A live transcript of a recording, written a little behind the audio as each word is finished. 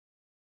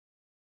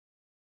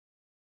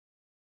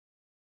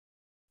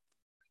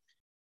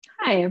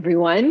Hi,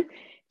 everyone.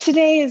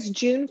 Today is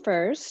June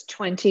 1st,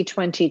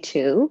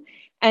 2022,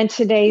 and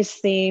today's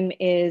theme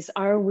is,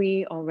 are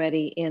we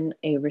already in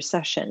a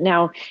recession?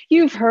 Now,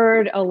 you've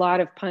heard a lot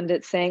of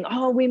pundits saying,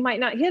 oh, we might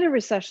not hit a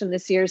recession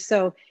this year.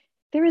 So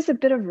there is a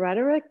bit of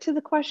rhetoric to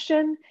the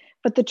question,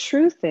 but the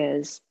truth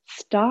is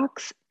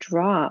stocks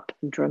drop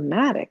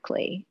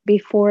dramatically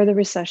before the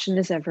recession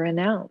is ever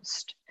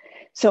announced.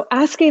 So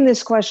asking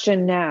this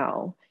question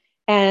now,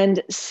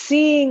 and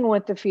seeing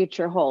what the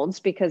future holds,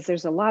 because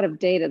there's a lot of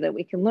data that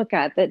we can look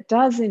at that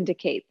does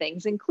indicate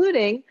things,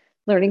 including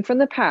learning from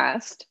the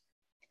past.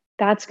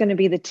 That's going to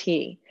be the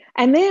T.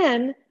 And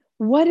then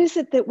what is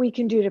it that we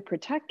can do to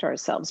protect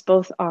ourselves,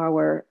 both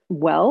our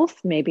wealth,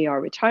 maybe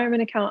our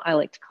retirement account, I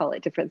like to call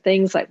it different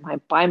things like my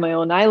buy my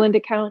own island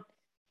account,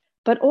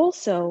 but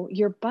also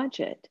your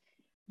budget,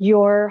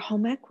 your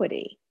home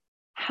equity.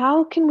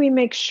 How can we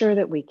make sure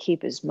that we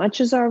keep as much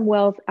as our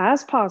wealth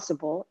as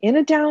possible in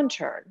a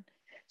downturn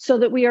so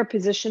that we are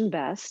positioned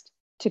best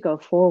to go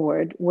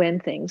forward when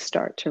things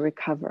start to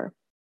recover?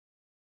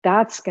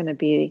 That's going to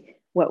be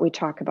what we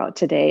talk about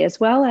today, as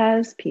well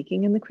as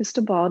peeking in the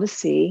crystal ball to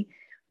see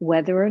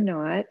whether or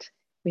not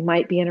we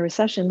might be in a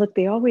recession. Look,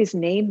 they always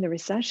name the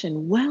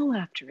recession well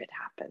after it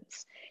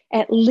happens,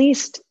 at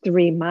least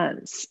 3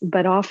 months,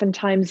 but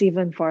oftentimes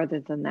even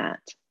farther than that.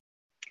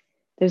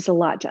 There's a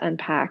lot to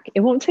unpack. It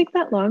won't take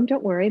that long,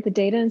 don't worry. The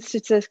data and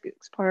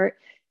statistics part,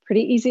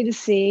 pretty easy to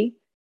see.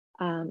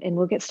 And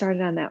we'll get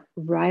started on that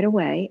right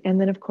away. And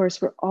then, of course,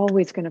 we're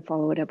always going to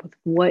follow it up with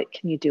what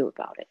can you do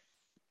about it?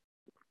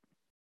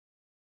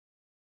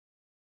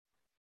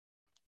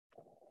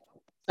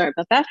 Sorry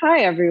about that.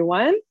 Hi,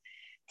 everyone.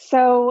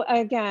 So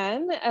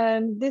again,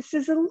 this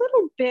is a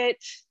little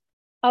bit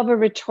of a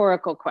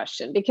rhetorical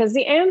question because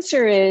the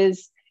answer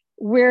is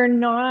we're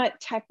not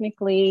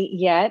technically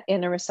yet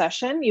in a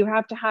recession. You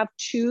have to have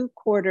 2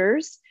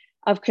 quarters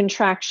of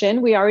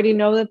contraction. We already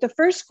know that the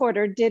first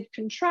quarter did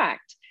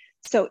contract.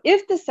 So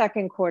if the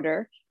second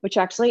quarter, which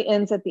actually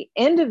ends at the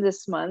end of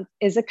this month,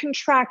 is a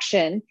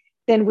contraction,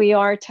 then we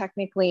are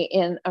technically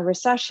in a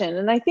recession.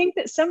 And I think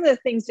that some of the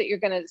things that you're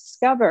going to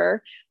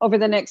discover over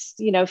the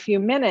next, few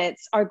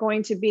minutes are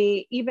going to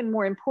be even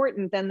more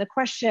important than the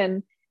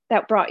question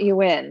that brought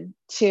you in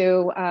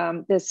to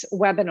this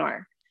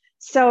webinar.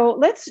 So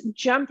let's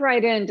jump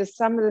right into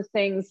some of the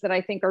things that I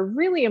think are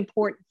really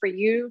important for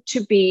you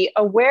to be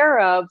aware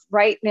of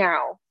right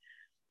now.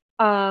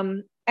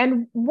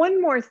 And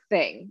one more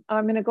thing,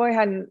 I'm going to go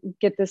ahead and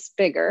get this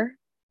bigger.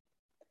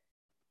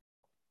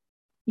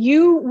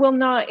 You will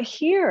not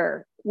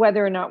hear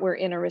whether or not we're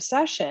in a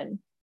recession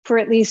for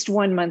at least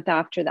 1 month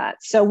after that.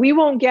 So we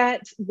won't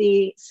get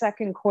the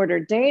second quarter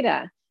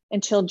data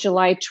until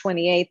July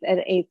 28th at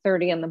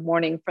 8:30 in the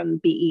morning from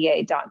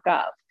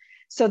bea.gov.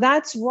 So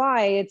that's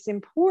why it's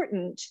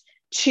important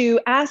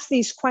to ask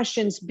these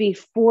questions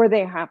before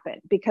they happen,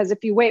 because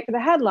if you wait for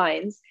the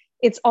headlines,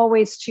 it's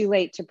always too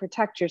late to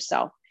protect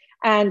yourself.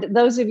 And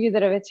those of you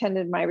that have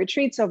attended my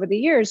retreats over the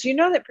years, you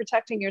know that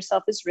protecting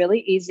yourself is really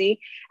easy.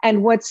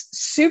 And what's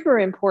super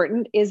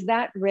important is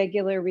that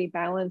regular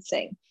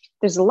rebalancing.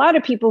 There's a lot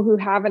of people who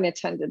haven't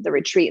attended the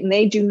retreat and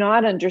they do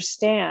not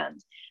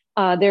understand.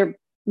 They're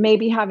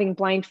maybe having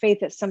blind faith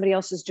that somebody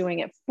else is doing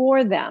it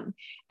for them.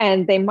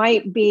 And they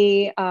might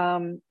be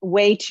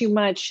way too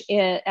much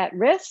at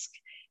risk.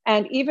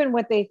 And even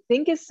what they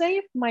think is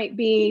safe might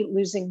be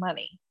losing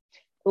money.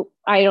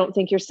 I don't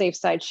think your safe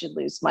side should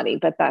lose money,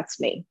 but that's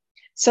me.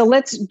 So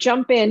let's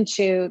jump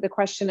into the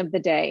question of the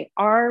day.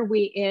 Are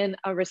we in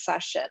a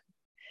recession?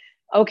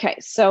 Okay,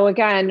 so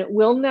again,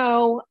 we'll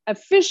know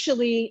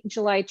officially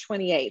July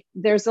 28th.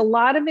 There's a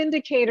lot of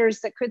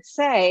indicators that could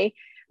say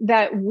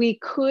that we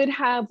could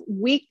have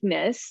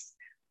weakness.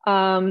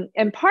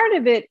 And part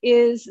of it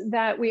is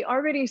that we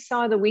already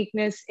saw the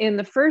weakness in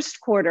the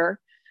first quarter,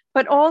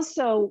 but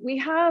also we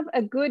have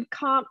a good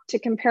comp to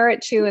compare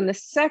it to in the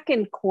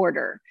second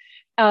quarter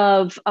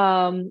of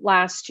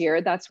last year.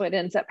 That's what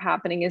ends up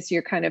happening is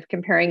you're kind of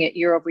comparing it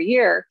year over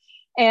year.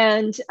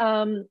 And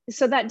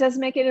so that does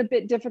make it a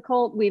bit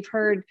difficult. We've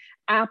heard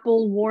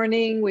Apple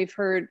warning, we've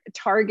heard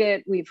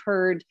Target, we've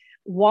heard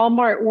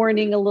Walmart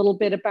warning a little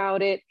bit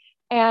about it.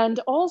 And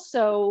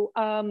also,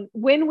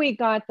 when we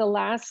got the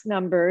last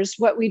numbers,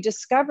 what we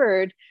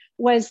discovered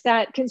was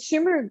that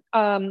consumers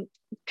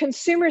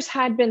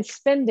had been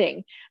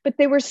spending, but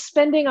they were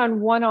spending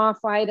on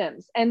one-off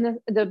items. And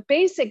the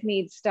basic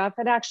needs stuff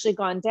had actually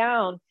gone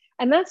down.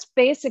 And that's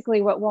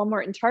basically what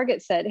Walmart and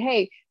Target said.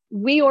 Hey,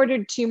 we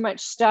ordered too much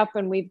stuff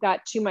and we've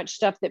got too much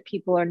stuff that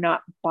people are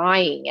not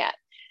buying yet.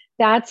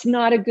 That's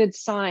not a good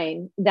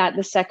sign that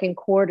the second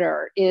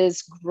quarter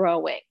is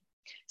growing.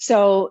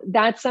 So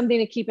that's something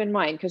to keep in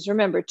mind, because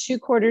remember, 2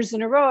 quarters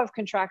in a row of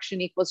contraction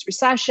equals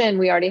recession.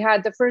 We already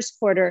had the first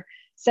quarter.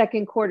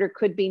 Second quarter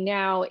could be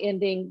now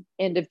ending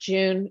end of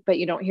June, but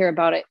you don't hear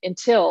about it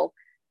until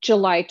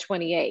July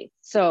 28th.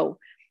 So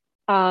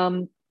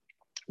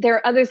there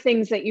are other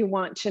things that you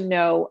want to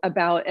know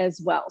about as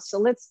well. So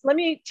let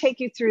me take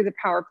you through the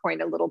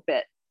PowerPoint a little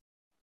bit.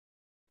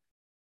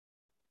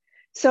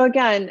 So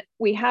again,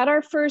 we had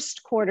our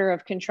first quarter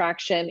of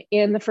contraction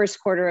in the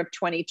first quarter of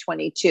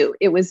 2022.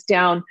 It was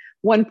down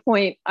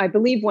I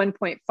believe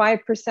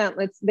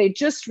 1.5%. They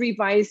just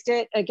revised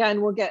it.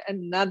 Again, we'll get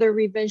another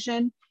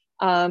revision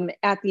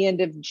at the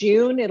end of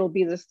June. It'll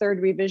be the third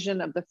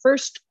revision of the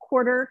first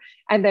quarter,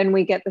 and then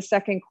we get the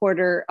second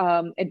quarter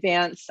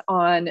advance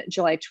on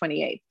July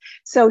 28th.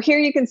 So here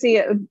you can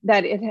see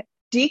that it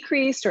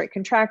decreased, or it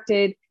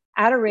contracted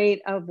at a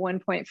rate of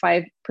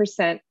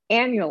 1.5%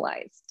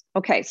 annualized.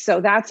 Okay,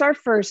 so that's our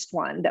first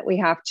one that we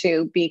have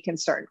to be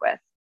concerned with.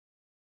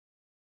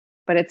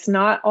 But it's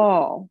not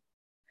all.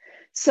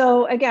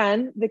 So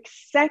again, the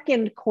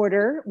second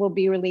quarter will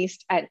be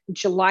released at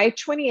July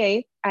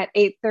 28th at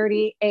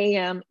 8:30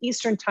 a.m.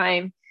 Eastern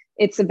Time.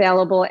 It's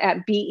available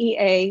at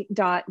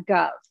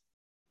bea.gov.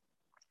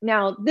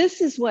 Now,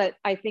 this is what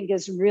I think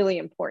is really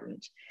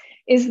important,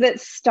 is that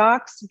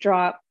stocks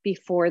drop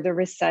before the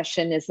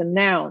recession is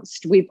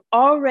announced. We've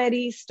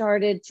already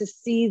started to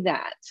see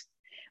that.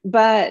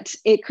 But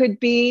it could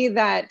be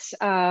that,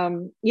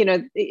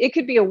 it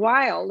could be a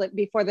while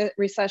before the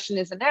recession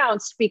is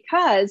announced,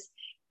 because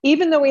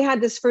even though we had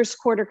this first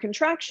quarter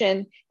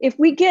contraction, if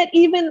we get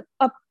even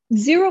a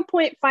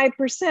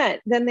 0.5%,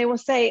 then they will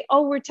say,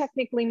 oh, we're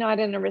technically not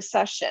in a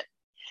recession.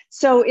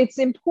 So it's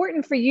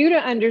important for you to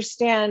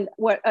understand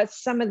what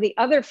some of the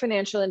other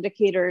financial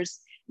indicators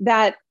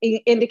that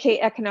indicate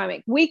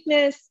economic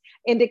weakness,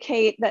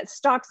 indicate that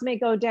stocks may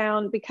go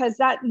down, because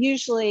that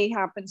usually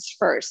happens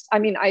first. I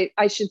mean,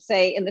 I should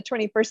say in the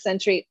 21st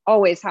century, it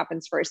always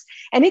happens first.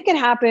 And it can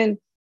happen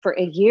for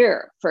a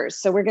year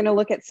first. So we're going to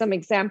look at some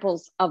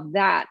examples of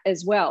that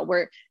as well,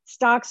 where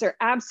stocks are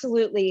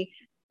absolutely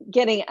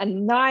getting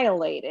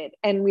annihilated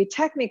and we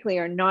technically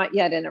are not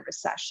yet in a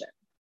recession.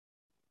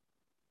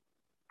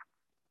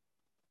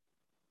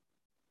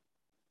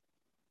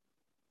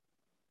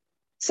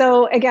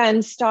 So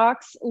again,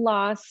 stocks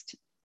lost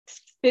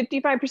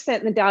 55%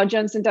 in the Dow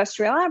Jones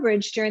Industrial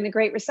Average during the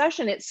Great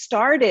Recession. It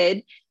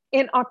started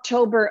in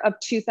October of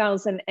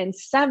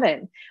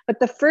 2007, but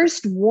the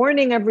first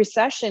warning of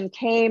recession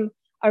came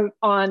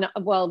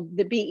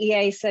the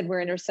BEA said we're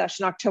in a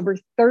recession October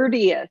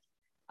 30th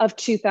of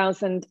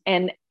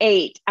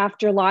 2008,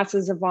 after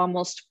losses of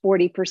almost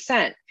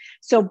 40%.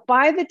 So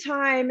by the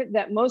time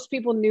that most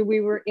people knew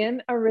we were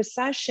in a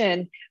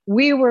recession,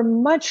 we were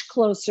much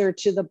closer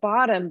to the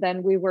bottom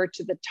than we were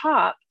to the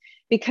top,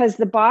 because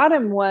the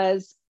bottom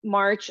was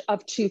March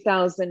of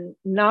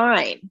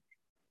 2009.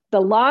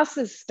 The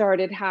losses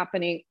started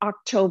happening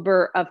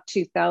October of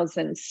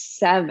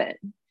 2007.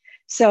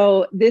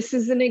 So this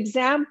is an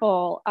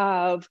example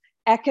of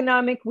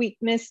economic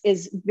weakness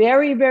is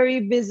very,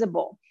 very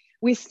visible.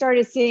 We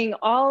started seeing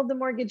all the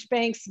mortgage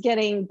banks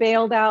getting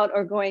bailed out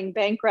or going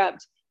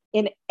bankrupt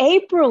in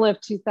April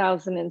of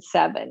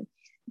 2007.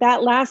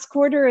 That last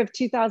quarter of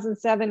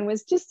 2007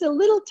 was just a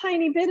little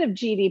tiny bit of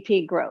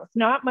GDP growth,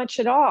 not much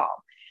at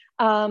all.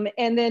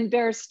 And then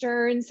Bear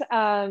Stearns,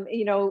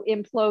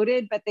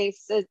 imploded, but they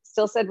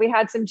still said we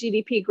had some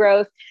GDP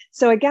growth.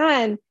 So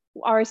again,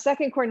 our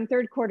second quarter and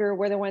third quarter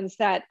were the ones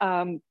that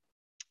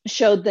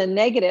showed the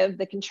negative,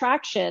 the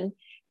contraction,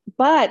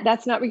 but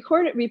that's not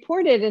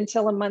reported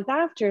until a month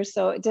after.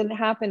 So it didn't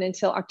happen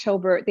until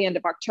October, the end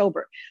of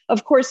October.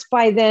 Of course,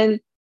 by then,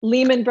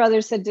 Lehman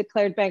Brothers had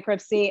declared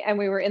bankruptcy, and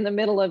we were in the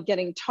middle of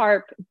getting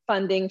TARP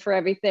funding for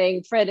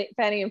everything.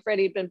 Fannie and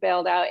Freddie had been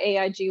bailed out.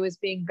 AIG was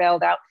being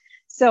bailed out.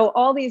 So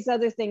all these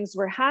other things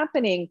were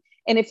happening.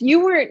 And if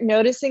you weren't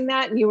noticing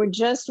that and you were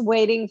just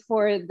waiting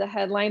for the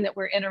headline that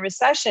we're in a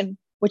recession,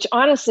 which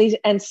honestly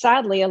and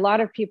sadly a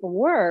lot of people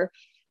were,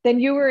 then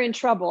you were in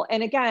trouble.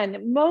 And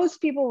again, most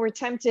people were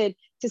tempted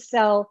to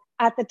sell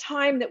at the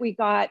time that we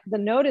got the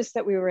notice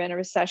that we were in a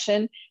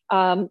recession,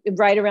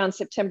 right around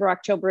September,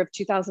 October of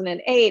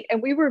 2008.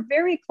 And we were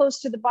very close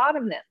to the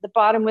bottom then. The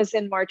bottom was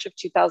in March of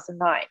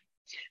 2009.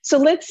 So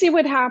let's see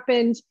what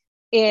happened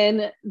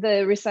in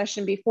the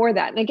recession before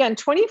that. And again,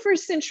 21st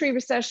century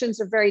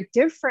recessions are very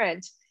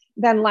different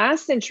than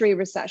last century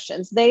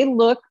recessions. They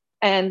look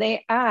and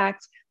they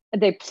act,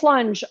 they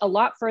plunge a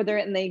lot further,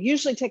 and they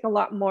usually take a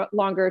lot more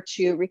longer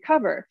to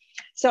recover.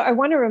 So I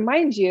want to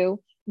remind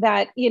you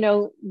that,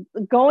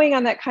 going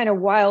on that kind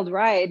of wild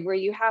ride where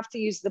you have to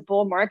use the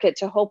bull market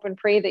to hope and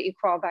pray that you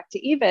crawl back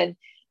to even,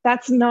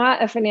 that's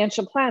not a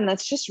financial plan.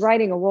 That's just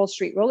riding a Wall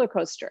Street roller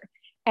coaster.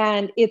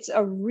 And it's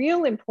a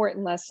real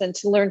important lesson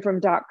to learn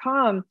from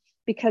 .com,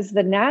 because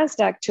the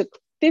NASDAQ took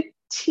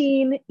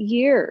 15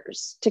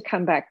 years to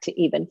come back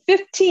to even.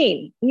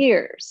 15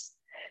 years.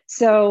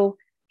 So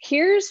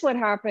here's what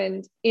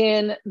happened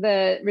in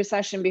the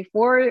recession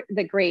before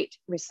the Great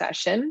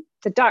Recession,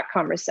 the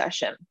 .com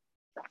recession.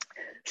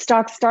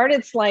 Stocks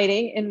started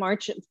sliding in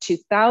March of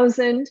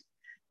 2000.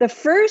 The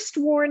first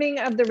warning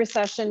of the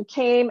recession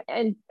came,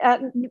 and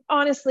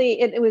honestly,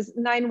 it was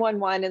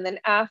 9/11 and then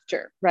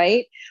after,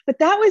 right? But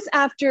that was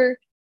after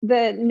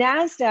the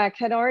NASDAQ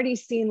had already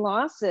seen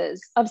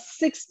losses of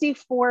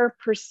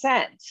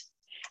 64%.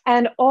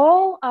 And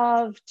all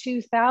of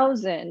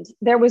 2000,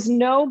 there was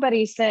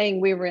nobody saying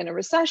we were in a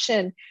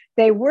recession.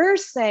 They were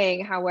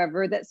saying,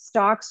 however, that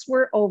stocks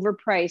were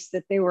overpriced,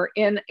 that they were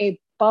in a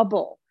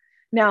bubble.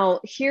 Now,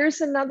 here's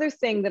another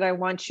thing that I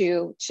want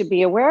you to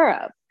be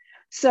aware of.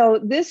 So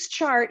this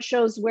chart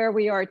shows where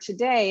we are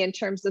today in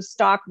terms of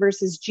stock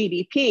versus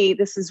GDP.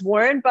 This is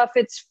Warren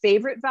Buffett's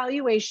favorite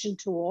valuation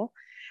tool.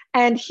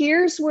 And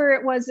here's where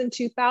it was in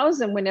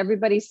 2000 when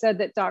everybody said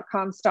that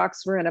 .com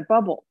stocks were in a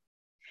bubble.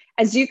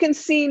 As you can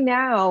see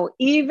now,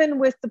 even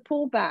with the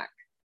pullback,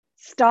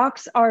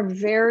 stocks are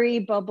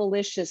very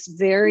bubblicious,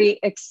 very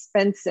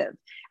expensive.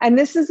 And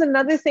this is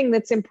another thing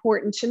that's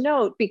important to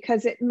note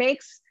because it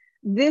makes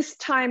this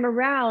time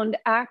around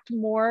act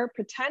more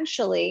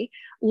potentially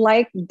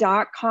like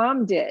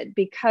 .com did,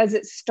 because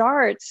it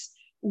starts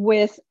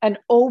with an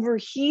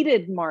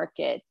overheated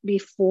market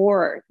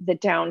before the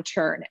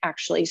downturn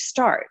actually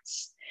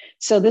starts.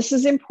 So this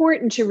is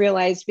important to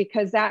realize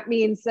because that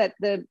means that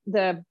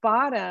the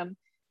bottom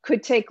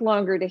could take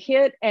longer to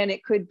hit and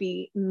it could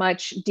be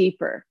much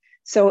deeper.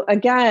 So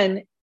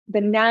again,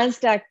 the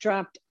NASDAQ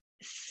dropped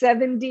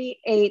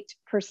 78%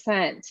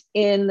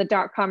 in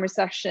the .com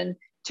recession,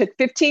 took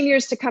 15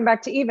 years to come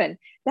back to even.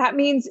 That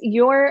means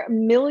your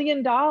 $1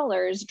 million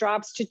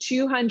drops to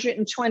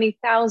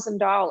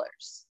 $220,000.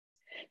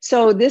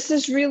 So this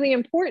is really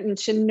important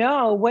to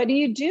know. What do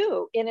you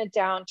do in a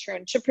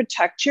downturn to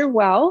protect your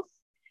wealth,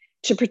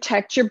 to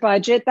protect your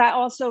budget? That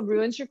also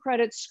ruins your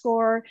credit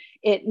score.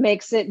 It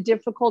makes it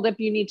difficult if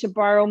you need to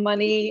borrow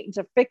money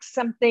to fix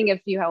something.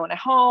 If you own a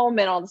home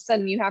and all of a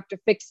sudden you have to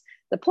fix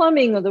the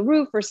plumbing or the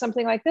roof or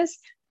something like this,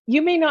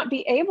 you may not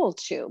be able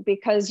to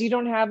because you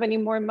don't have any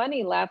more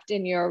money left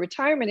in your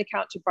retirement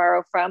account to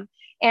borrow from,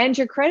 and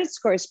your credit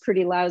score is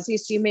pretty lousy,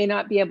 so you may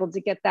not be able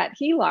to get that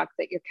HELOC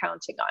that you're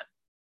counting on.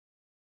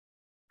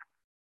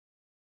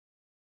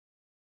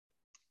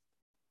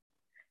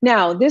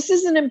 Now, this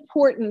is an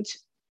important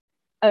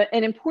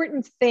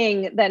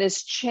thing that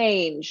has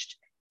changed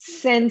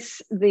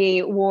since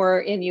the war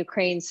in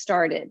Ukraine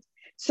started.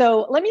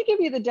 So let me give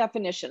you the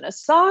definition. A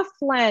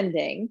soft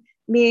landing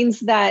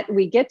means that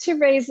we get to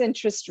raise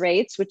interest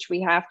rates, which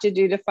we have to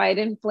do to fight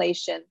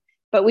inflation,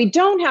 but we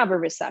don't have a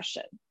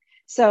recession.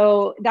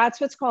 So that's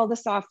what's called a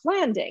soft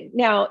landing.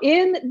 Now,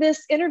 in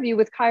this interview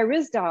with Kai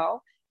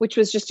Ryssdal, which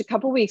was just a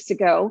couple weeks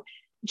ago,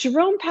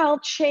 Jerome Powell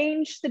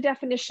changed the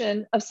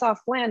definition of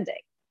soft landing.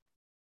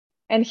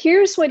 And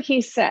here's what he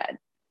said.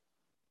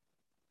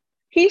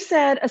 He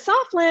said, a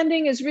soft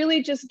landing is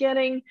really just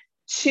getting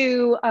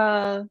to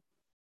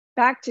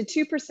back to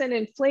 2%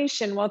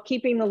 inflation while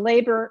keeping the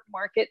labor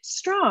market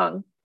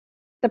strong.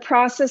 The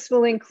process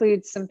will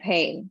include some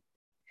pain.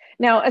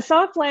 Now, a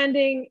soft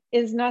landing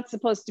is not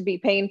supposed to be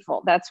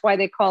painful. That's why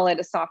they call it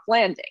a soft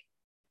landing.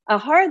 A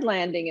hard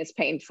landing is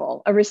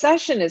painful. A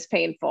recession is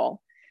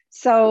painful.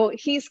 So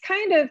he's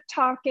kind of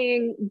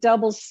talking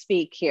double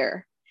speak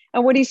here.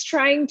 And what he's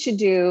trying to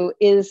do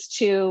is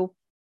to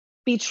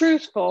be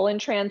truthful and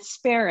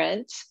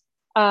transparent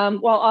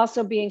while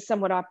also being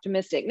somewhat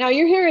optimistic. Now,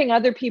 you're hearing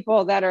other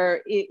people that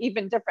are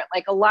even different.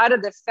 Like a lot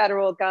of the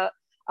federal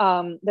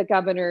the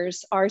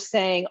governors are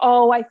saying,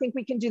 oh, I think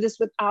we can do this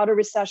without a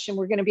recession.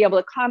 We're going to be able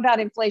to combat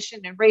inflation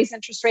and raise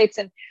interest rates,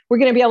 and we're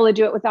going to be able to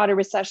do it without a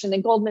recession.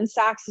 And Goldman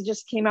Sachs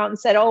just came out and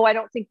said, oh, I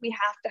don't think we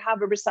have to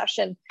have a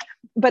recession.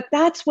 But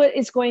that's what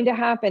is going to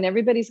happen.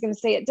 Everybody's going to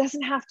say it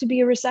doesn't have to be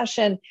a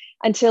recession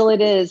until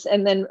it is.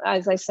 And then,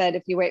 as I said,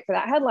 if you wait for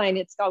that headline,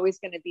 it's always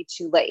going to be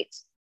too late.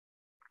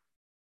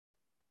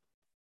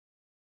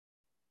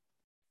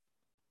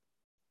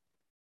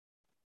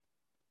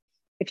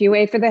 If you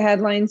wait for the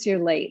headlines,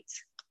 you're late.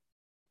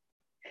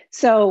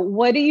 So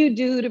what do you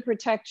do to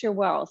protect your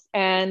wealth?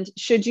 And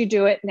should you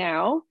do it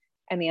now?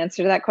 And the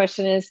answer to that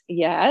question is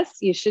yes,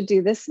 you should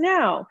do this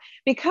now,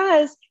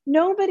 because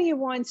nobody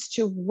wants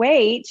to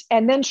wait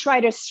and then try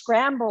to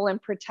scramble and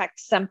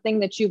protect something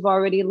that you've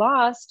already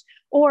lost,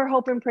 or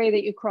hope and pray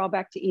that you crawl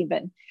back to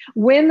even.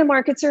 When the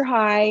markets are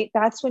high,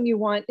 that's when you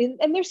want,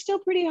 and they're still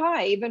pretty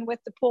high, even with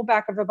the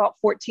pullback of about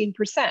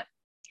 14%.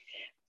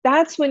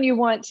 That's when you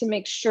want to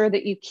make sure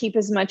that you keep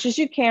as much as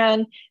you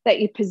can, that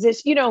you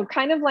position,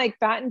 kind of like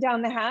batten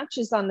down the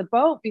hatches on the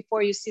boat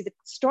before you see the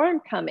storm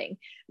coming.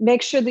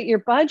 Make sure that your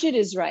budget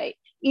is right.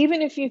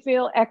 Even if you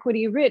feel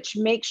equity rich,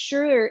 make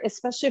sure,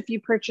 especially if you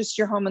purchased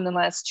your home in the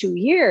last 2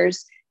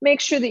 years,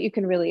 make sure that you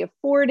can really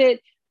afford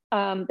it,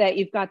 that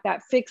you've got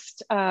that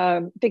fixed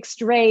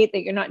rate,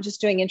 that you're not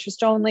just doing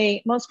interest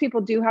only. Most people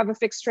do have a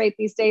fixed rate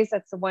these days.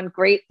 That's the one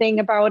great thing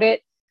about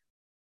it.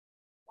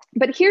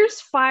 But here's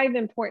 5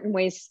 important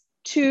ways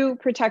to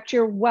protect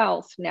your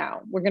wealth now.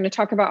 We're going to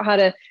talk about how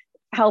to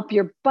help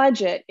your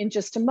budget in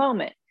just a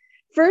moment.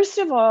 First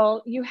of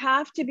all, you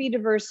have to be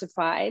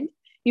diversified.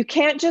 You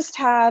can't just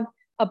have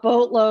a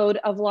boatload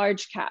of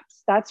large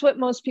caps. That's what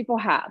most people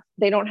have.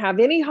 They don't have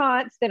any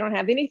hots. They don't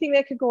have anything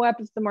that could go up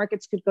if the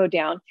markets could go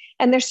down.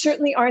 And there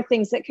certainly are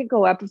things that could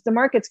go up if the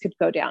markets could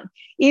go down.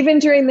 Even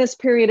during this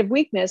period of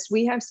weakness,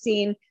 we have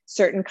seen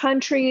certain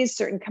countries,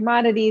 certain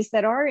commodities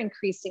that are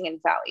increasing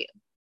in value.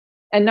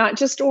 And not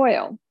just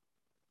oil.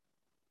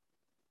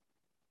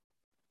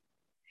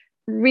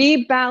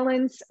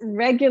 Rebalance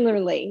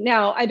regularly.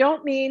 Now, I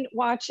don't mean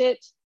watch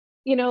it,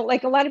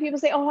 like a lot of people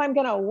say, oh, I'm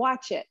going to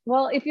watch it.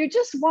 Well, if you're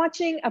just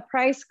watching a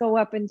price go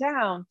up and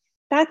down,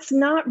 that's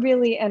not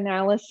really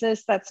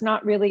analysis. That's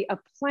not really a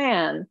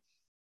plan.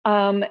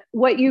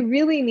 What you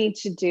really need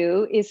to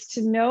do is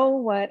to know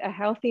what a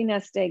healthy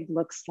nest egg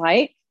looks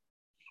like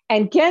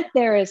and get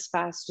there as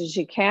fast as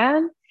you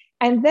can.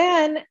 And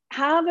then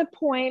have a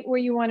point where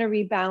you want to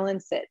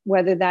rebalance it,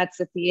 whether that's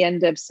at the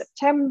end of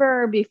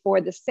September,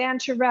 before the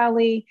Santa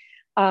rally.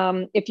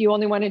 If you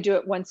only want to do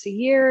it once a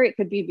year, it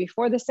could be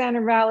before the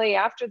Santa rally,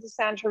 after the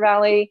Santa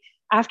rally,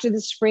 after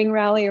the spring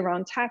rally,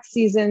 around tax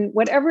season,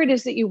 whatever it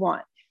is that you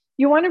want.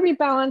 You want to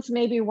rebalance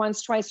maybe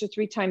once, twice, or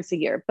 3 times a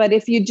year. But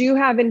if you do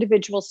have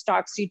individual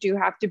stocks, you do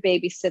have to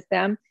babysit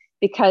them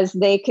because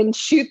they can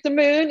shoot the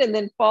moon and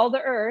then fall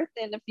to earth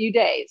in a few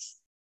days.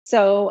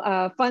 So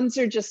funds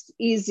are just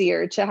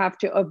easier to have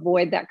to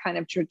avoid that kind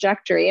of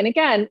trajectory. And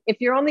again, if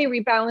you're only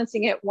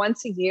rebalancing it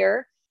once a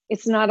year,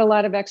 it's not a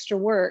lot of extra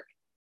work.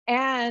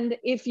 And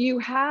if you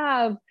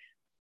have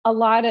a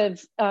lot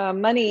of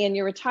money in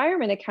your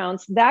retirement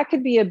accounts, that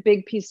could be a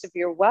big piece of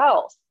your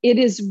wealth. It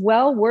is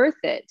well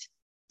worth it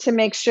to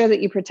make sure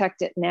that you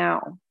protect it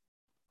now.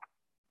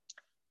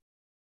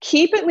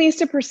 Keep at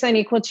least 1%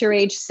 equal to your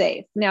age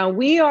safe. Now,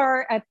 we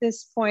are at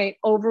this point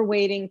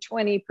overweighting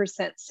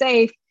 20%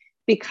 safe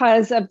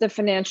because of the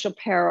financial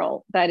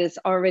peril that is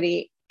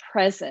already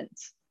present.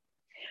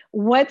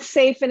 What's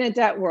safe in a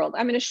debt world?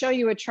 I'm going to show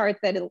you a chart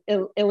that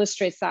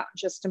illustrates that in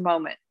just a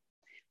moment.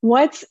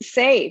 What's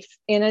safe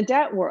in a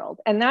debt world?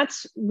 And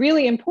that's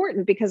really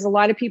important because a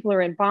lot of people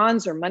are in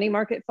bonds or money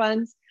market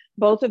funds.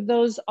 Both of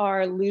those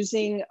are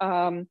losing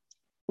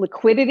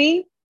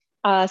liquidity.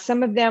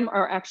 Some of them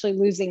are actually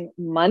losing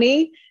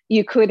money.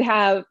 You could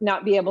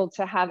not be able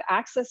to have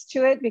access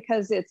to it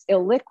because it's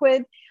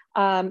illiquid.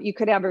 You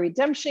could have a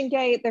redemption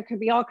gate. There could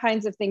be all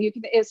kinds of things. You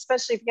can,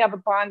 especially if you have a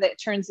bond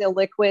that turns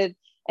illiquid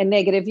and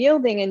negative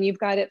yielding and you've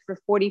got it for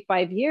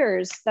 45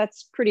 years,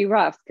 that's pretty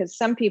rough because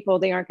some people,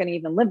 they aren't going to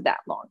even live that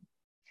long.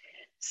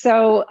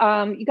 So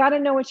you got to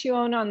know what you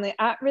own on the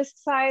at-risk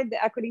side,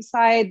 the equity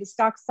side, the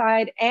stock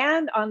side,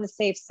 and on the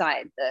safe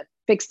side, the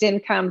fixed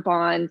income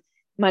bond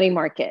money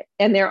market.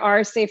 And there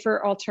are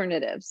safer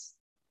alternatives.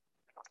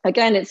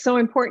 Again, it's so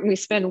important we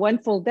spend one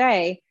full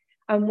day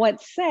on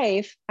what's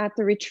safe at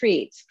the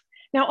retreat.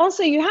 Now,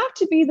 also, you have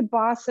to be the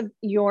boss of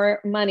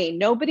your money.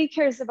 Nobody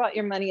cares about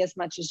your money as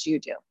much as you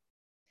do.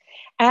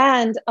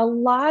 And a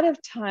lot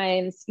of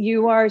times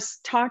you are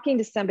talking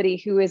to somebody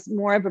who is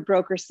more of a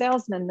broker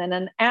salesman than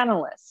an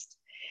analyst.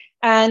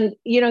 And,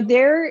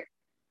 they're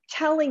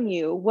telling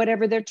you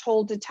whatever they're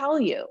told to tell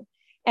you.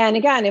 And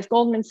again, if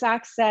Goldman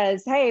Sachs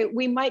says, hey,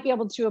 we might be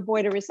able to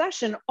avoid a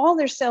recession, all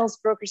their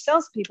broker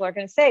salespeople are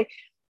going to say,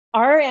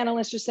 our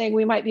analysts are saying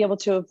we might be able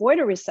to avoid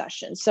a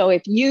recession. So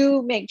if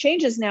you make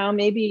changes now,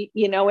 maybe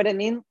you know what I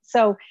mean.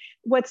 So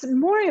what's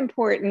more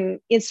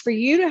important is for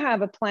you to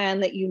have a plan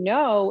that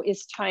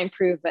is time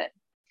proven,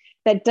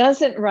 that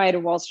doesn't ride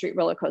a Wall Street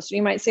roller coaster.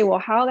 You might say, well,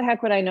 how the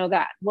heck would I know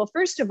that? Well,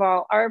 first of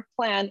all, our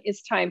plan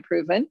is time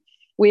proven.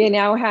 We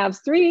now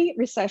have 3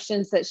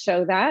 recessions that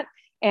show that.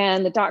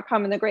 And the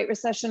dot-com and the Great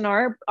Recession,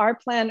 our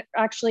plan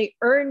actually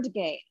earned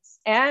gains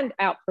and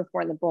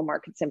outperformed the bull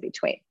markets in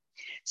between.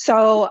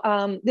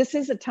 So this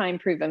is a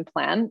time-proven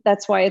plan.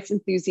 That's why it's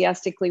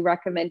enthusiastically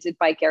recommended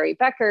by Gary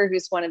Becker,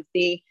 who's one of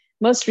the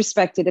most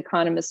respected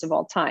economists of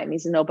all time.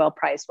 He's a Nobel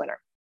Prize winner.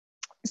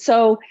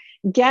 So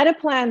get a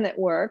plan that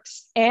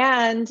works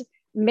and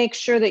make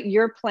sure that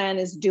your plan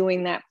is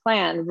doing that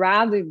plan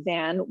rather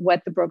than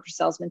what the broker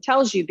salesman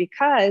tells you,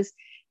 because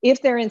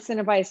if they're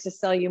incentivized to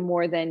sell you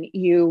more than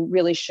you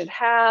really should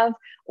have,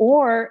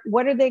 or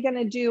what are they going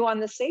to do on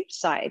the safe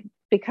side?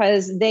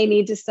 Because they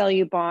need to sell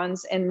you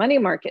bonds and money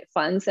market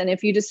funds. And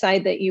if you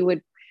decide that you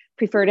would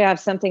prefer to have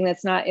something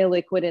that's not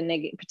illiquid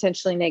and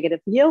potentially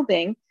negative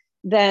yielding,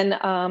 then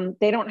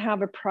they don't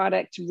have a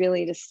product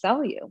really to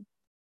sell you.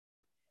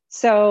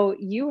 So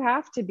you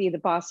have to be the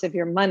boss of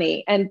your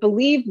money. And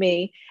believe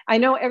me, I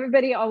know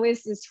everybody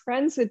always is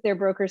friends with their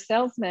broker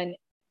salesman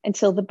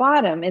until the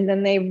bottom, and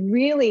then they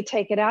really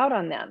take it out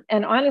on them.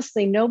 And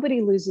honestly,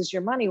 nobody loses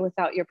your money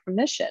without your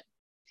permission.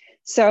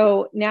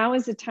 So now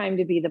is the time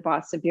to be the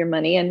boss of your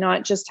money and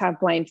not just have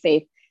blind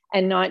faith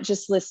and not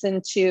just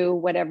listen to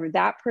whatever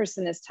that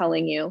person is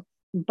telling you,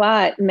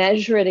 but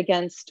measure it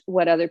against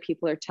what other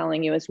people are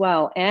telling you as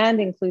well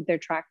and include their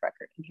track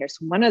record. And here's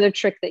one other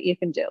trick that you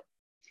can do.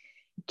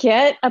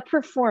 Get a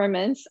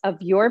performance of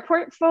your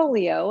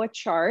portfolio, a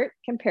chart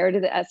compared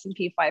to the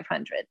S&P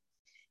 500.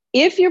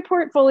 If your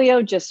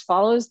portfolio just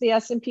follows the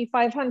S&P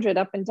 500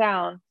 up and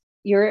down,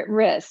 you're at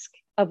risk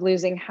of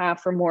losing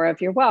half or more of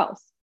your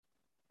wealth.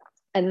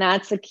 And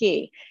that's the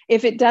key.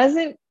 If it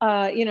doesn't,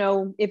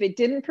 if it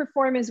didn't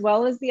perform as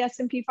well as the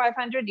S&P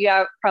 500,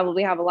 you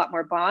probably have a lot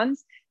more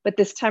bonds. But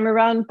this time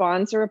around,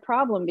 bonds are a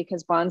problem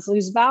because bonds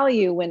lose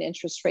value when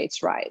interest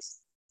rates rise.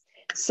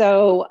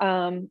 So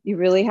you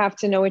really have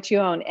to know what you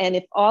own. And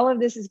if all of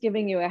this is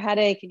giving you a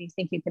headache and you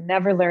think you can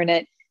never learn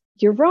it,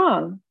 you're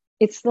wrong.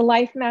 It's the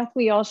life math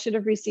we all should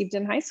have received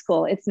in high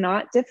school. It's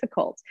not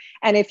difficult.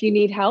 And if you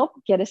need help,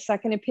 get a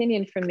second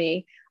opinion from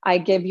me. I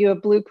give you a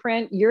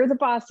blueprint. You're the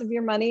boss of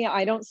your money.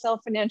 I don't sell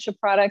financial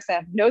products. I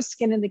have no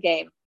skin in the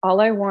game. All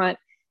I want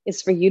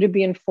is for you to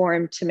be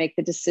informed to make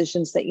the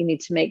decisions that you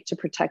need to make to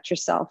protect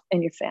yourself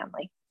and your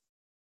family.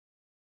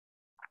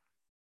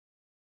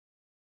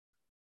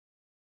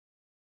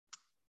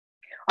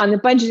 On the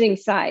budgeting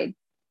side,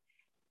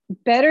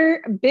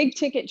 better big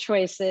ticket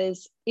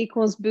choices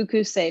equals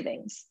buku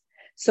savings.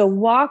 So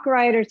walk,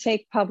 ride, or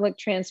take public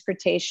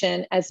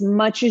transportation as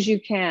much as you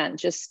can.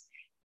 Just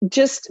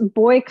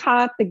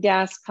boycott the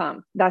gas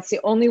pump. That's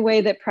the only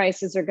way that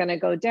prices are going to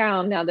go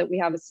down now that we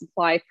have a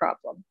supply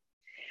problem.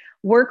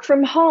 Work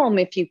from home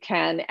if you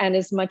can, and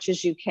as much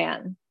as you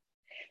can.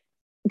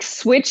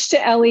 Switch to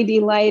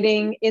LED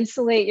lighting,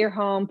 insulate your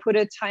home, put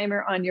a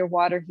timer on your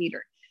water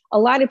heater. A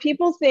lot of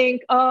people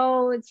think,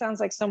 oh, it sounds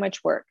like so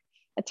much work.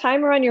 A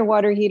timer on your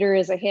water heater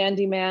is a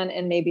handyman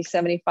and maybe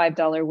 $75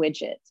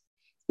 widget.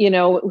 You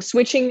know,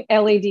 switching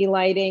LED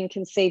lighting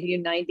can save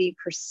you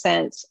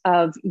 90%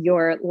 of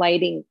your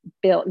lighting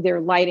bill, their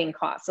lighting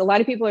costs. A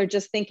lot of people are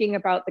just thinking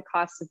about the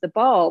cost of the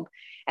bulb,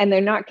 and they're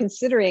not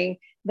considering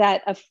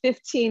that a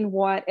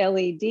 15-watt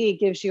LED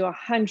gives you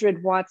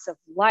 100 watts of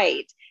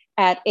light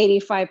at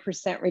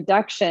 85%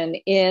 reduction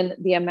in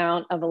the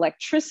amount of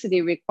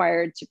electricity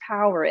required to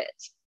power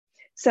it.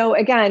 So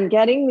again,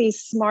 getting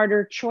these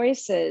smarter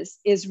choices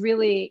is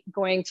really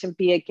going to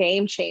be a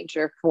game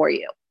changer for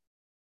you.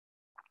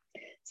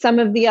 Some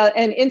of the,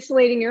 and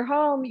insulating your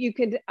home, you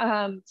could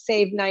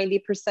save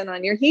 90%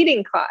 on your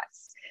heating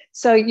costs.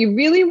 So you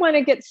really want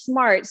to get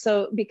smart.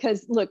 So,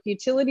 because look,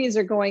 utilities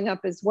are going up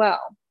as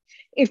well.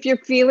 If you're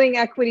feeling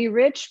equity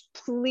rich,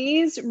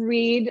 please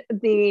read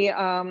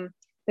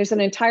there's an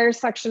entire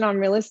section on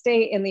real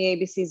estate in the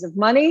ABCs of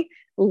Money.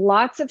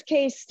 Lots of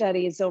case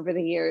studies over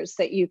the years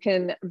that you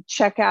can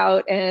check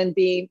out and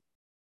be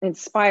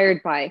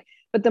inspired by.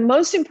 But the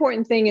most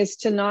important thing is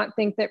to not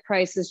think that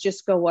prices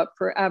just go up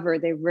forever.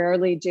 They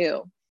rarely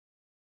do.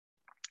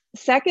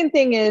 Second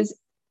thing is,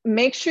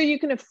 make sure you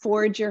can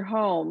afford your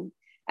home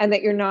and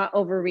that you're not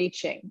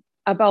overreaching.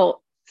 About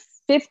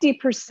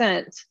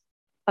 50%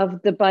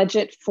 of the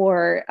budget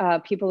for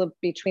people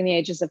between the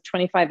ages of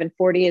 25 and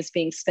 40 is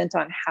being spent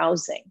on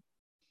housing.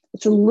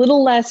 It's a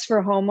little less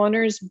for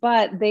homeowners,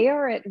 but they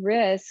are at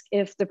risk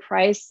if the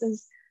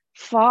prices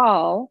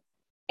fall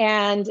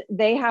and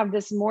they have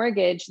this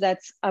mortgage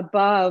that's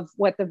above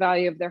what the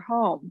value of their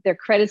home. Their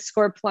credit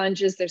score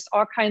plunges. There's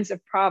all kinds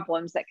of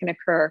problems that can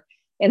occur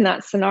in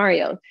that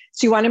scenario.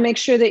 So you want to make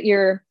sure that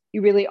you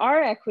really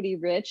are equity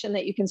rich and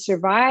that you can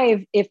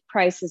survive if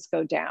prices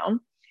go down.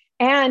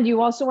 And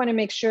you also want to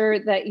make sure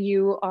that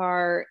you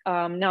are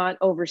not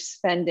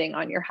overspending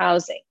on your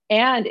housing.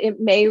 And it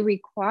may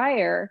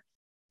require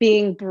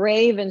being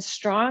brave and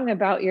strong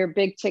about your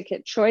big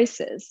ticket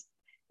choices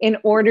in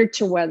order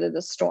to weather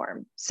the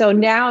storm. So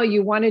now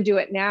you want to do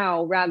it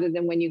now rather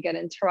than when you get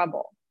in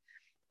trouble.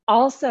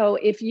 Also,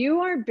 if you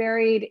are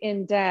buried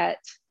in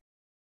debt,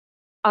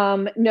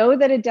 know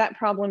that a debt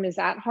problem is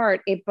at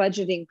heart a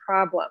budgeting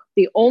problem.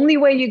 The only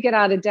way you get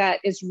out of debt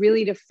is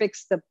really to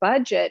fix the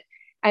budget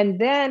and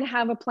then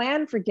have a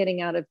plan for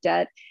getting out of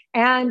debt.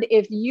 And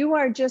if you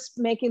are just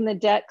making the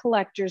debt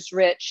collectors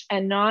rich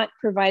and not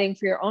providing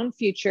for your own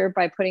future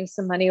by putting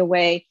some money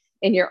away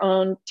in your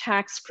own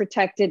tax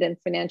protected and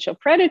financial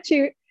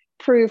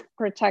predator-proof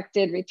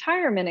protected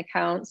retirement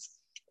accounts,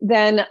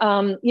 then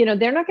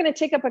they're not going to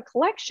take up a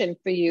collection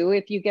for you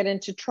if you get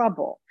into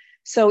trouble.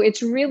 So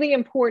it's really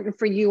important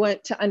for you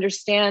to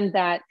understand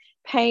that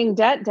paying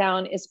debt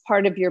down is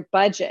part of your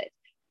budget.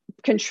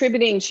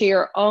 Contributing to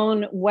your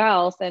own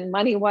wealth and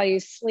money while you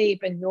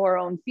sleep and your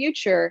own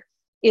future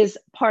is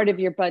part of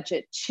your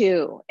budget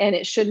too. And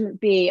it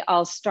shouldn't be,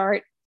 I'll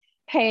start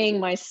paying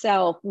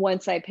myself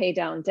once I pay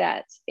down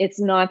debt. It's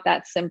not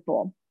that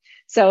simple.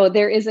 So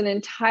there is an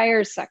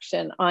entire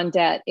section on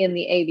debt in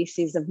the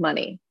ABCs of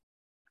Money.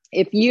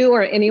 If you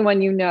or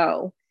anyone you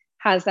know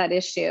has that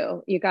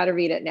issue, you got to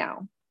read it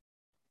now.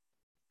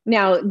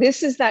 Now,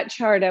 this is that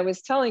chart I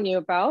was telling you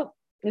about.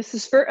 This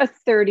is for a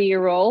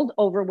 30-year-old,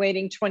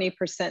 overweighting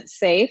 20%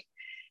 safe.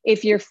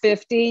 If you're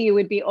 50, you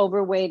would be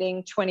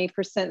overweighting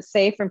 20%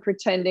 safe and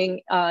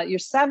pretending you're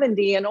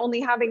 70 and only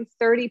having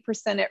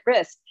 30% at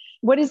risk.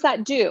 What does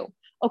that do?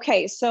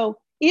 Okay, so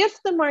if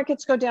the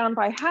markets go down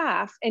by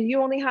half and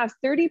you only have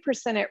 30%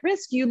 at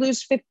risk, you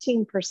lose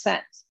 15%,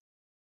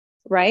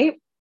 right?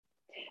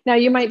 Now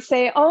you might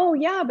say, oh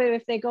yeah, but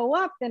if they go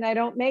up, then I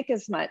don't make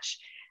as much.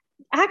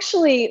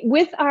 Actually,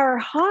 with our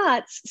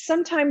HOTS,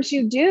 sometimes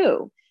you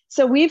do.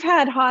 So we've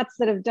had HOTS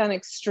that have done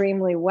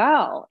extremely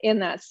well in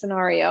that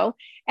scenario,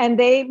 and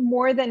they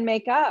more than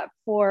make up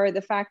for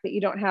the fact that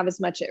you don't have as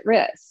much at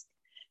risk.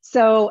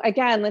 So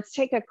again, let's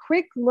take a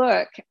quick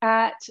look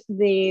at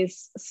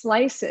these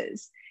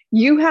slices.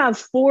 You have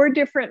 4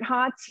 different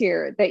HOTS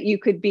here that you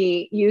could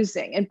be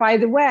using. And by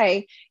the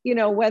way,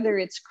 whether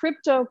it's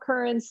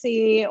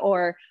cryptocurrency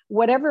or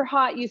whatever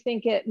HOT you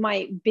think it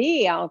might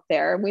be out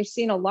there, we've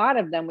seen a lot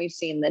of them. We've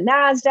seen the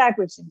NASDAQ,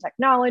 we've seen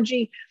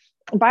technology.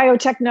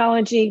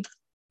 biotechnology,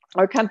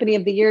 our company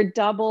of the year,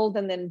 doubled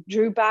and then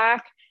drew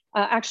back.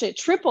 Actually, it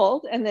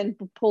tripled and then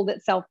pulled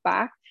itself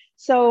back.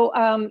 So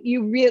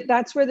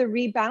that's where the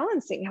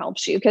rebalancing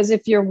helps you, because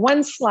if your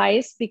one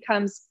slice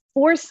becomes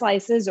 4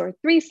 slices or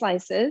 3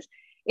 slices,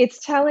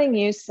 it's telling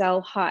you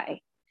sell high.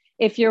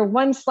 If your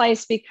one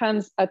slice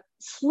becomes a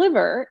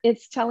sliver,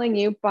 it's telling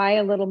you buy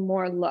a little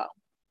more low.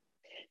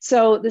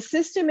 So the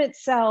system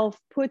itself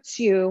puts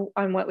you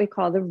on what we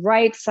call the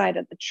right side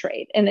of the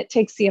trade, and it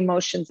takes the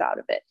emotions out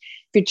of it.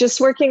 If you're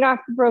just working off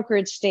the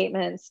brokerage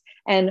statements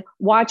and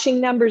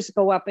watching numbers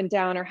go up and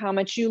down, or how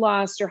much you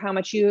lost or how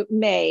much you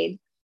made,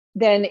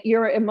 then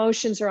your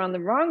emotions are on the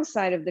wrong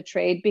side of the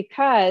trade,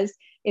 because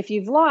if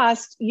you've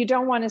lost, you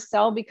don't want to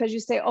sell because you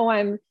say, oh,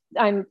 I'm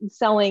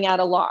selling at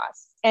a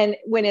loss. And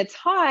when it's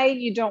high,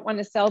 you don't want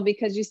to sell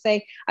because you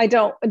say,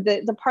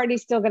 the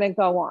party's still going to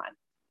go on.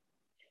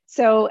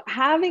 So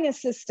having a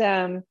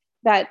system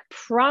that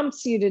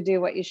prompts you to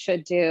do what you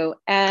should do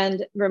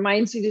and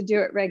reminds you to do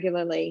it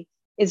regularly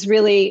is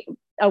really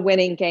a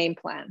winning game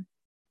plan.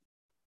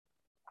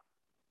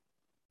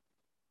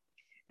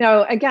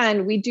 Now,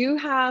 again, we do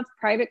have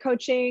private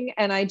coaching,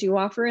 and I do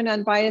offer an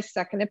unbiased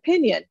second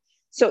opinion.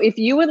 So if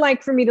you would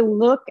like for me to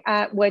look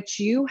at what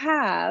you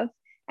have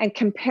and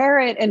compare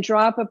it and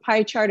draw up a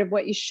pie chart of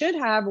what you should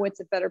have,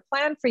 what's a better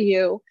plan for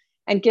you,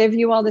 and give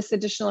you all this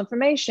additional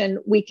information,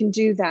 we can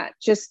do that.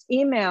 Just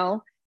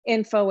email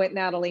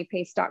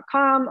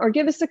info@nataliepace.com or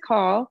give us a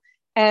call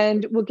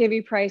and we'll give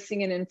you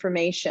pricing and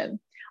information.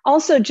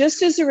 Also,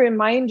 just as a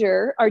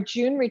reminder, our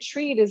June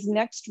retreat is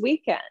next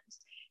weekend.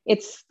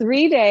 It's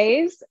 3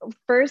 days.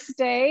 First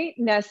day,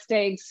 nest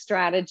egg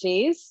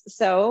strategies.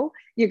 So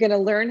you're going to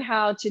learn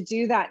how to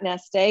do that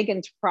nest egg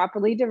and to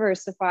properly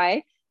diversify.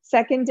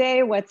 Second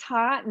day, what's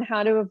hot and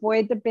how to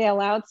avoid the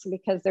bailouts,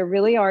 because there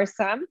really are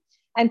some.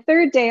 And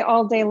third day,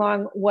 all day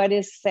long, what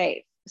is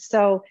safe?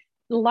 So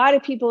a lot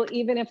of people,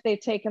 even if they've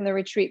taken the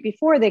retreat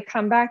before, they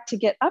come back to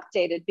get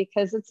updated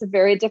because it's a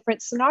very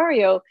different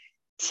scenario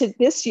to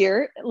this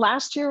year.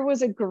 Last year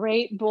was a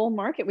great bull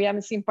market. We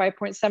haven't seen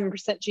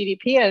 5.7%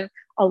 GDP in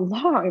a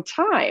long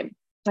time,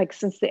 like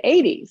since the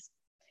 80s.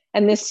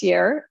 And this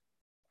year,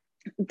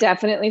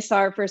 definitely saw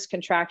our first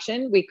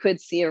contraction. We could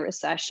see a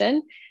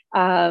recession.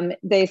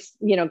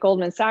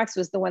 Goldman Sachs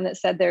was the one that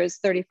said there's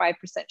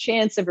 35%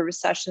 chance of a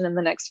recession in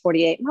the next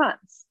 48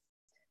 months.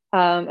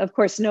 Of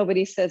course,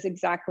 nobody says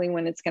exactly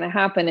when it's going to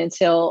happen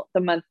until the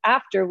month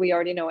after we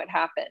already know it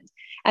happened.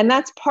 And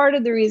that's part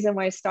of the reason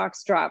why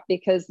stocks drop,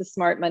 because the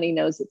smart money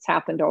knows it's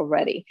happened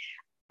already.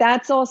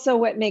 That's also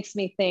what makes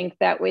me think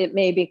that it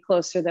may be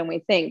closer than we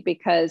think,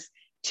 because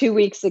 2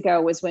 weeks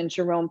ago was when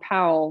Jerome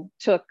Powell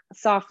took a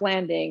soft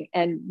landing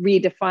and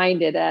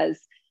redefined it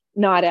as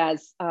not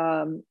as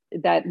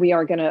that we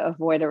are going to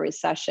avoid a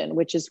recession,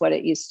 which is what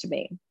it used to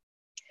mean.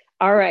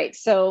 All right,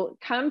 so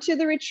come to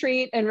the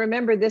retreat. And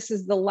remember, this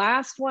is the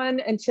last one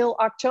until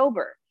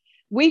October.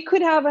 We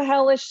could have a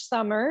hellish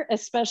summer,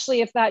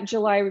 especially if that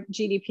July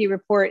GDP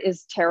report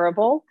is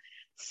terrible.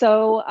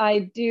 So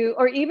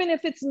or even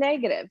if it's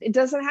negative, it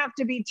doesn't have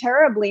to be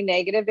terribly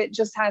negative. It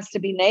just has to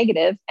be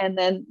negative. And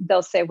then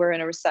they'll say we're in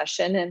a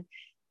recession. And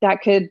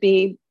that could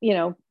be,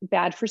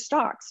 bad for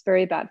stocks,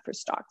 very bad for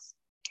stocks.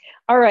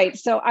 All right,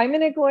 so I'm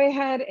going to go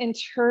ahead and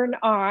turn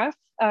off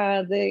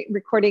the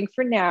recording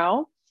for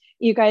now.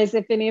 You guys,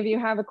 if any of you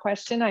have a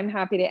question, I'm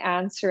happy to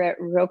answer it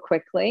real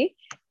quickly,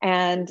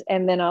 and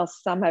then I'll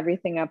sum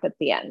everything up at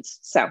the end.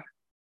 So,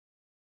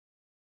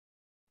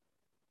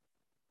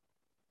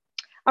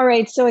 all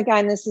right, so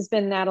again, this has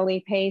been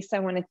Natalie Pace. I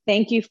want to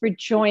thank you for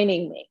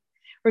joining me.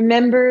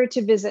 Remember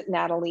to visit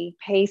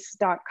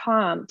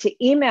nataliepace.com,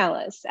 to email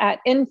us at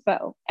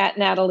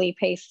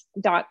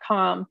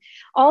info@nataliepace.com.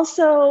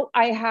 Also,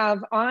 I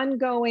have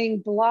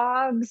ongoing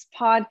blogs,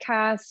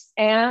 podcasts,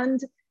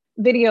 and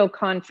video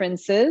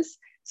conferences.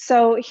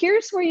 So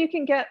here's where you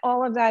can get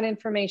all of that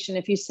information.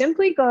 If you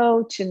simply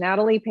go to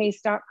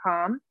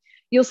nataliepace.com,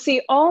 you'll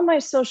see all my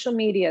social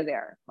media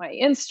there, my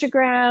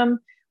Instagram,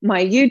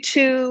 my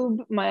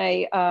YouTube,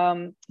 my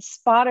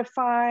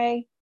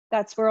Spotify.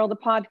 That's where all the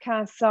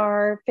podcasts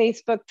are,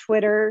 Facebook,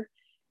 Twitter.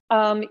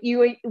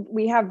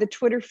 We have the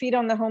Twitter feed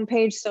on the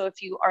homepage. So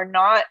if you are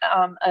not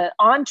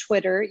on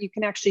Twitter, you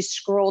can actually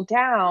scroll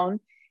down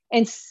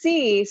and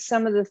see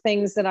some of the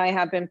things that I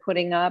have been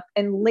putting up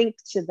and link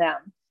to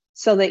them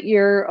so that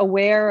you're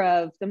aware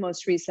of the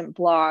most recent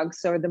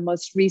blogs or the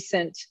most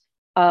recent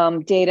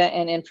data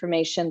and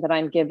information that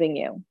I'm giving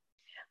you.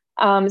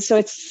 So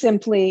it's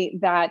simply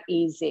that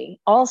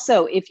easy.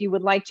 Also, if you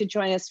would like to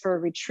join us for a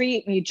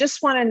retreat and you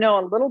just want to know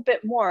a little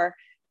bit more,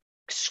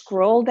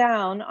 scroll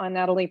down on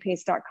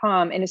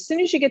nataliepace.com. And as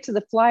soon as you get to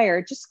the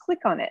flyer, just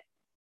click on it.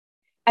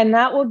 And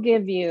that will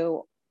give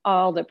you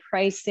all the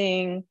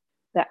pricing,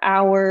 the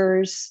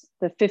hours,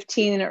 the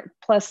 15 or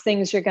plus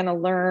things you're going to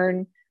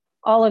learn.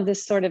 All of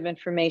this sort of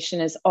information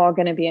is all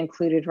going to be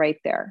included right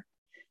there.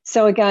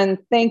 So again,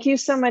 thank you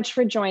so much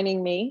for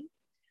joining me.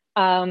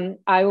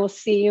 I will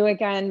see you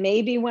again,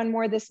 maybe one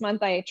more this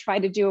month. I try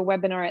to do a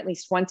webinar at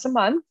least once a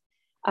month.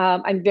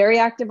 I'm very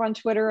active on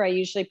Twitter. I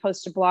usually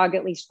post a blog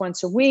at least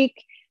once a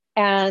week.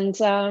 And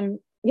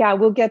yeah,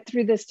 we'll get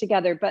through this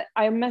together. But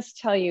I must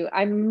tell you,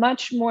 I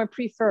much more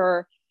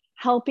prefer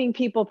helping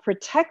people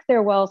protect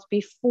their wealth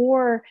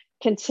before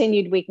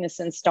continued weakness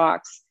in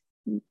stocks.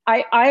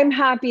 I'm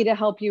happy to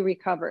help you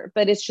recover,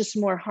 but it's just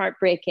more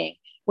heartbreaking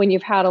when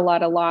you've had a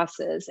lot of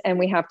losses and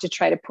we have to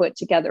try to put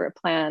together a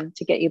plan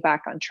to get you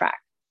back on track.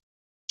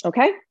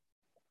 Okay?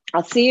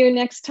 I'll see you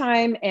next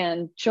time,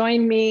 and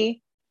join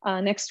me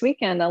next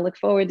weekend. I'll look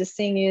forward to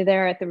seeing you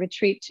there at the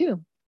retreat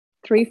too.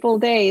 3 full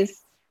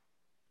days.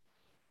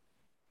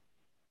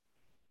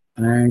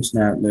 Thanks,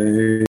 Natalie.